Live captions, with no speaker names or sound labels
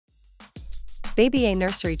BabyA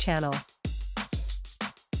Nursery Channel.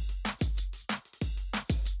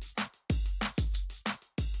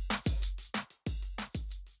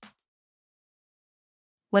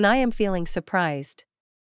 When I am feeling surprised.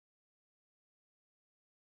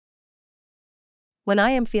 When I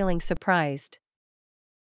am feeling surprised.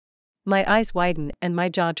 My eyes widen and my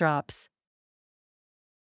jaw drops.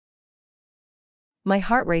 My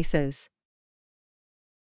heart races.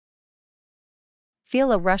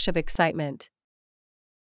 Feel a rush of excitement.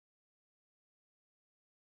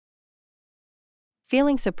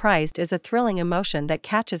 Feeling surprised is a thrilling emotion that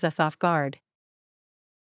catches us off guard.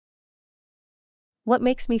 What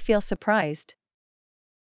makes me feel surprised?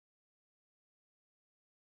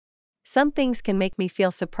 Some things can make me feel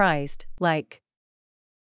surprised, like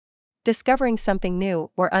discovering something new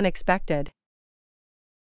or unexpected.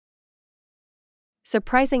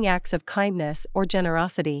 Surprising acts of kindness or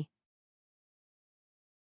generosity.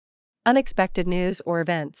 Unexpected news or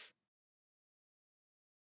events.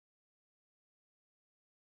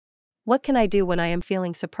 What can I do when I am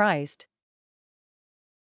feeling surprised?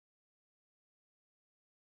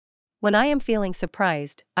 When I am feeling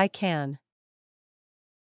surprised, I can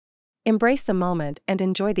embrace the moment and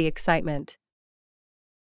enjoy the excitement.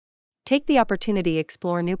 Take the opportunity to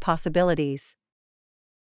explore new possibilities.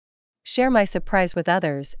 Share my surprise with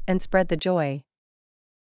others and spread the joy.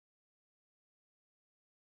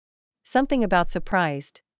 Something about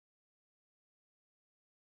surprised.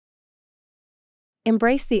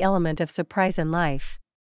 Embrace the element of surprise in life.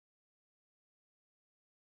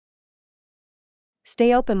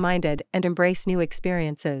 Stay open-minded and embrace new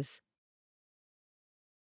experiences.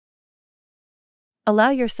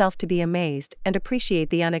 Allow yourself to be amazed and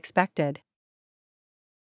appreciate the unexpected.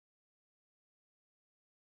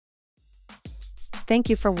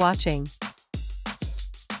 Thank you for watching.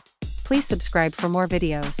 Please subscribe for more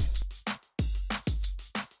videos.